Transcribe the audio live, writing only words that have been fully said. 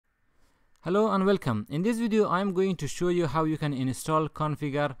Hello and welcome. In this video I am going to show you how you can install,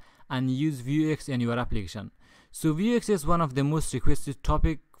 configure and use Vuex in your application. So Vuex is one of the most requested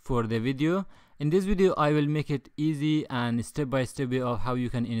topic for the video. In this video I will make it easy and step-by-step way of how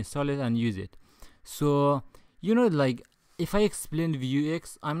you can install it and use it. So like if I explain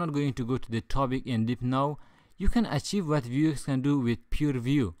Vuex, I'm not going to go to the topic in deep now. You can achieve what Vuex can do with pure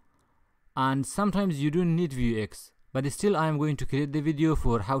Vue, and sometimes you don't need Vuex. But still I am going to create the video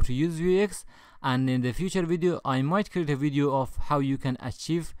for how to use Vuex, and in the future video I might create a video of how you can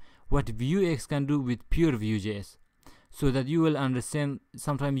achieve what Vuex can do with pure Vue.js, so that you will understand.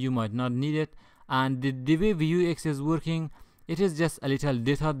 Sometimes you might not need it, and the way Vuex is working, it is just a little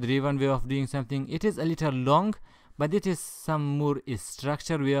data driven way of doing something. It is a little long, but it is some more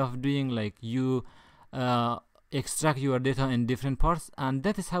structured way of doing, like you extract your data in different parts, and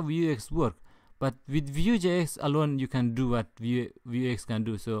that is how Vuex work. But with Vue.js alone, you can do what Vuex can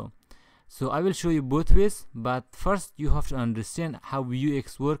do. So I will show you both ways, but first you have to understand how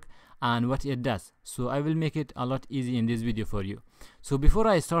Vuex work and what it does. So I will make it a lot easy in this video for you. So before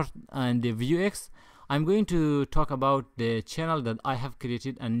I start on the Vuex, I'm going to talk about the channel that I have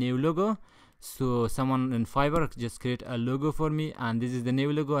created a new logo. So someone in Fiverr just create a logo for me, and this is the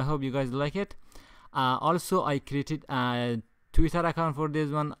new logo. I hope you guys like it. Also, I created a Twitter account for this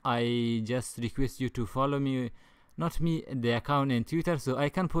one. I just request you to follow me, not me, the account in Twitter, so I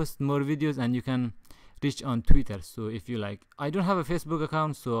can post more videos and you can reach on Twitter. So if you like, I don't have a Facebook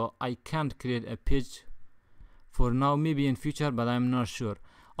account, so I can't create a page for now, maybe in future, but I'm not sure.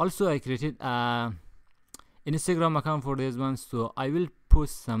 Also, I created a Instagram account for this one, so I will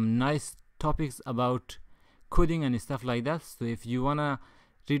post some nice topics about coding and stuff like that. So if you wanna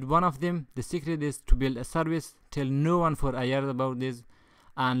read one of them, the secret is to build a service, tell no one for a year about this,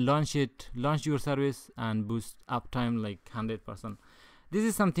 and launch your service and boost uptime like 100%. This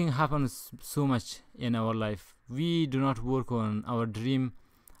is something happens so much in our life. We do not work on our dream,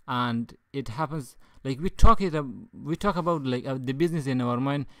 and it happens like we talk about like the business in our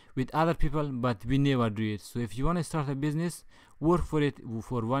mind with other people, but we never do it. So if you want to start a business, work for it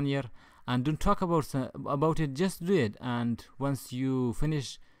for 1 year and don't talk about it, just do it. And once you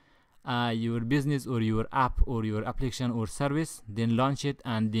finish your business or your app or your application or service, then launch it,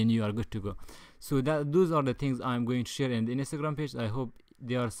 and then you are good to go. So those are the things I'm going to share in the Instagram page. I hope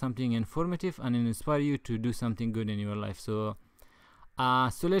they are something informative and inspire you to do something good in your life. So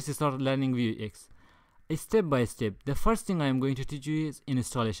let's start learning Vuex step by step. The first thing I'm going to teach you is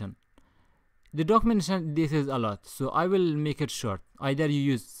installation. The documentation details a lot, so I will make it short. Either you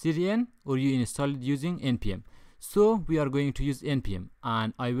use cdn or you install it using npm. So we are going to use npm,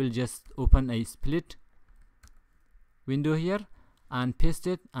 and I will just open a split window here and paste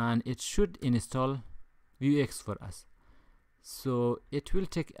it, and it should install Vuex for us. So it will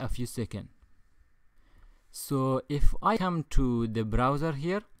take a few seconds. So if I come to the browser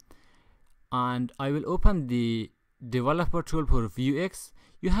here and I will open the developer tool for Vuex,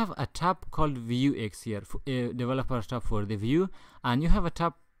 you have a tab called Vuex here, developer tab for the Vue, and you have a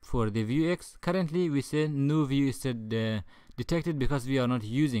tab for the Vuex. Currently we say no Vue state detected because we are not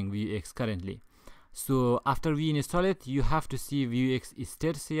using Vuex currently. So after we install it, you have to see Vuex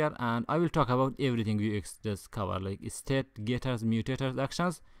states here, and I will talk about everything Vuex does cover, like state, getters, mutators,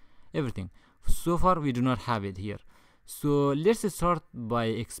 actions, everything. So far we do not have it here. So let's start by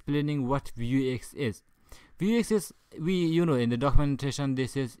explaining what Vuex is. Vuex is, in the documentation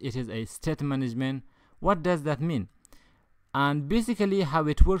this is, it is a state management. What does that mean? And basically how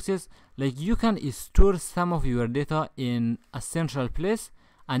it works is like you can store some of your data in a central place,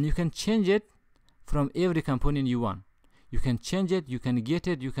 and you can change it from every component you want. You can change it, you can get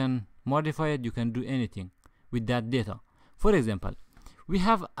it, you can modify it, you can do anything with that data. For example, we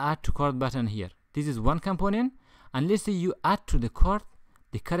have add to cart button here. This is one component, and let's say you add to the cart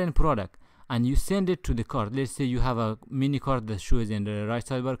the current product and you send it to the cart. Let's say you have a mini cart that shows in the right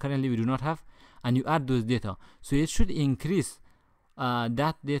sidebar. Currently we do not have, and you add those data. So it should increase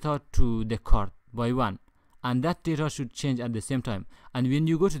that data to the cart by 1, and that data should change at the same time. And when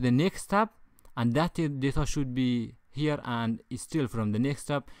you go to the next tab, and that data should be here, and still from the next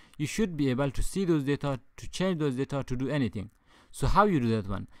tab, you should be able to see those data, to change those data, to do anything. So how you do that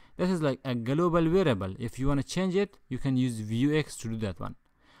one? That is like a global variable. If you want to change it, you can use Vuex to do that one.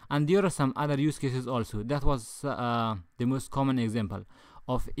 And there are some other use cases also. That was the most common example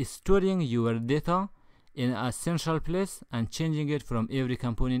of storing your data in a central place and changing it from every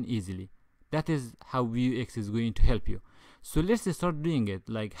component easily. That is how Vuex is going to help you. So let's start doing it,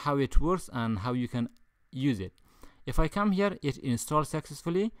 like how it works and how you can use it. If I come here, it installs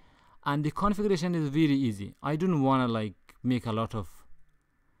successfully, and the configuration is very easy. I don't want to like make a lot of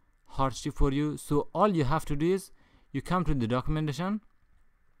hardship for you. So all you have to do is you come to the documentation,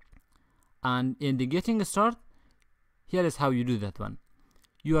 and in the getting start, here is how you do that one.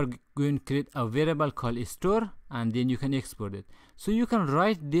 You are going to create a variable called store, and then you can export it. So you can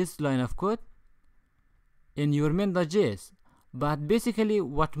write this line of code in your main.js, but basically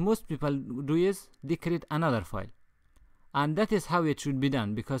what most people do is they create another file, and that is how it should be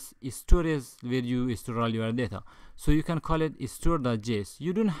done, because store is where you store all your data. So you can call it store.js.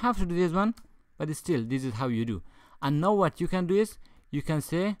 You don't have to do this one, but still this is how you do. And now what you can do is you can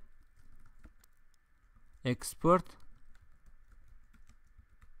say export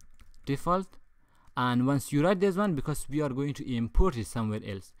default, and once you write this one, because we are going to import it somewhere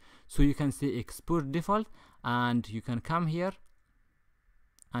else, so you can say export default, and you can come here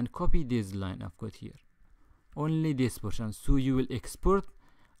and copy this line of code here, only this portion. So you will export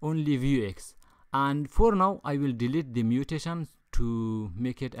only Vuex, and for now I will delete the mutation to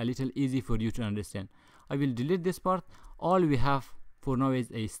make it a little easy for you to understand. I will delete this part. All we have for now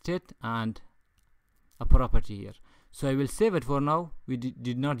is a state and a property here. So I will save it for now. We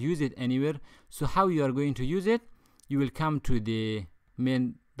did not use it anywhere. So how you are going to use it, you will come to the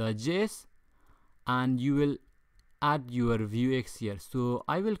main.js and you will add your Vuex here. So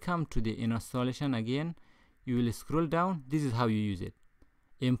I will come to the installation again. You will scroll down. This is how you use it.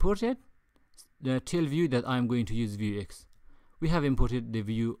 Import it. Tell Vue that I'm going to use Vuex. We have imported the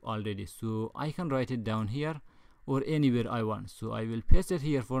Vue already, so I can write it down here or anywhere I want. So I will paste it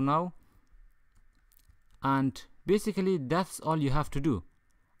here for now, and basically that's all you have to do,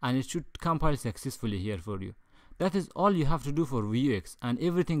 and it should compile successfully here for you. That is all you have to do for Vuex, and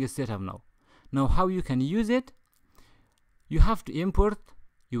everything is set up now. Now how you can use it, you have to import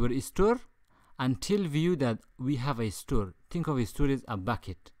your store and tell Vue that we have a store. Think of a store as a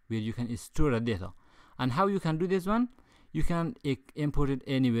bucket where you can store a data. And how you can do this one, you can import it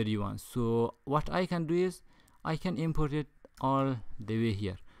anywhere you want. So what I can do is I can import it all the way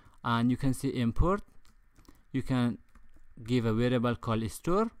here, and you can say import. You can give a variable called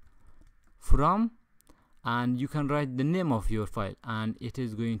store from, and you can write the name of your file, and it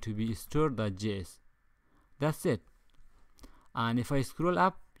is going to be store.js. That's it. And if I scroll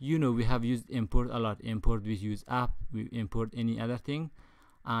up, you know we have used import a lot. Import, we use app, we import any other thing.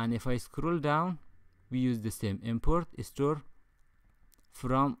 And if I scroll down, we use the same import store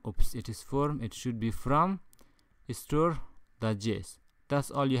from, oops, it is form, it should be from store.js.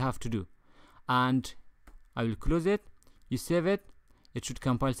 That's all you have to do. And I will close it. You save it. It should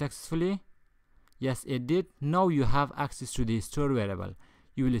compile successfully. Yes, it did. Now you have access to the store variable.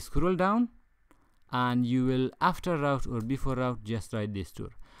 You will scroll down, and you will, after route or before route, just write the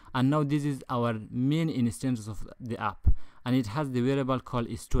store. And now this is our main instance of the app, and it has the variable called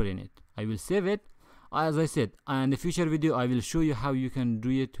store in it. I will save it. As I said, in the future video I will show you how you can do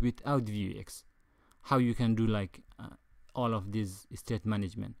it without Vuex, how you can do like all of this state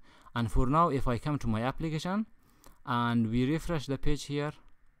management. And for now, if I come to my application and we refresh the page here,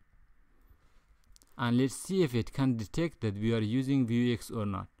 and let's see if it can detect that we are using Vuex or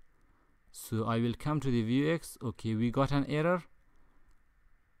not. So I will come to the Vuex. Okay, we got an error,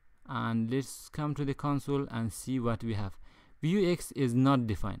 and let's come to the console and see what we have. Vuex is not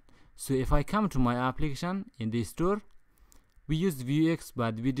defined. So if I come to my application in the store, we used Vuex,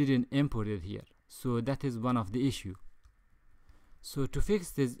 but we didn't import it here. So that is one of the issue. So to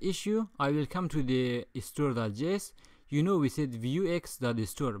fix this issue, I will come to the store.js. You know we said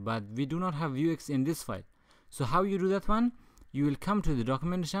vuex.store, but we do not have Vuex in this file. So how you do that one? You will come to the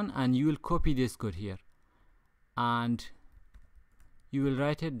documentation and you will copy this code here, and you will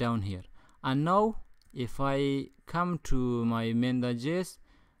write it down here. And now if I come to my main.js,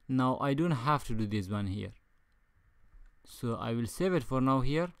 now I don't have to do this one here. So I will save it for now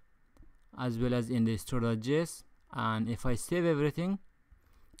here, as well as in the store.js. And if I save everything,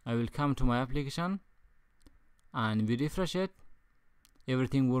 I will come to my application and we refresh it.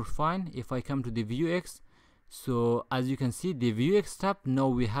 Everything works fine. If I come to the Vuex, so as you can see, the Vuex tab, now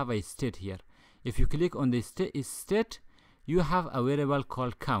we have a state here. If you click on the state, you have a variable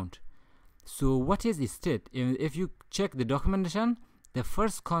called count. So what is a state? If you check the documentation, the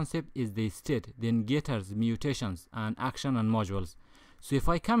first concept is the state, then getters, mutations, and action and modules. So if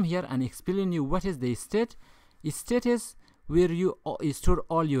I come here and explain you what is the state, state is where you store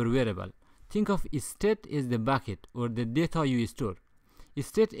all your variable. Think of state is the bucket or the data you store.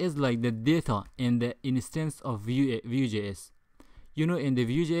 State is like the data in the instance of Vue.js. You know, in the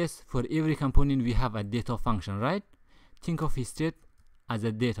Vue.js, for every component we have a data function, right? Think of state as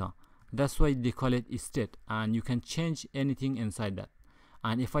a data. That's why they call it state, and you can change anything inside that.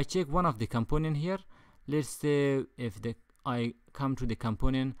 And if I check one of the component here, let's say if I come to the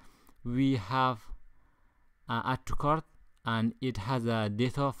component we have add to cart, and it has a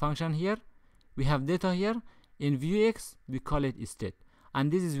data function here. We have data here. In Vuex we call it state,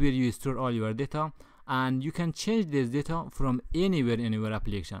 and this is where you store all your data, and you can change this data from anywhere in your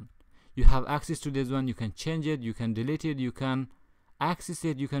application. You have access to this one. You can change it, you can delete it, you can access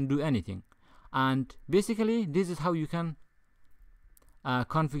it, you can do anything. And basically this is how you can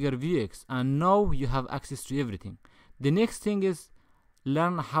configure Vuex, and now you have access to everything. The next thing is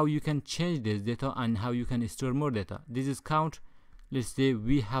learn how you can change this data and how you can store more data. This is count. Let's say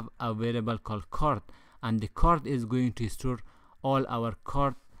we have a variable called cart, and the cart is going to store all our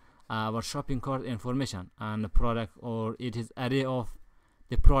cart, our shopping cart information and the product, or it is array of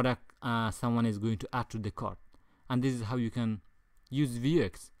the product someone is going to add to the cart. And this is how you can use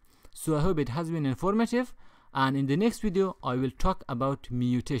Vuex. So I hope it has been informative, and in the next video I will talk about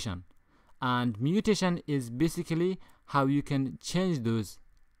mutation. And mutation is basically how you can change those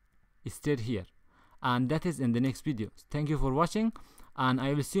state here, and that is in the next video. Thank you for watching, and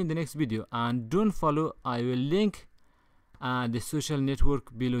I will see you in the next video. And don't follow, I will link the social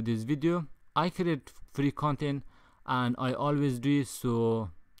network below this video. I create free content and I always do it, so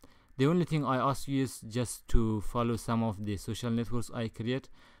the only thing I ask you is just to follow some of the social networks I create,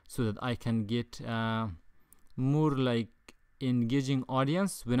 so that I can get more like engaging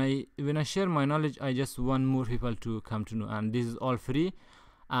audience. When I share my knowledge, I just want more people to come to know, and this is all free,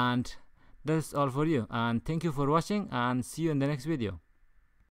 and that's all for you. And thank you for watching, and see you in the next video.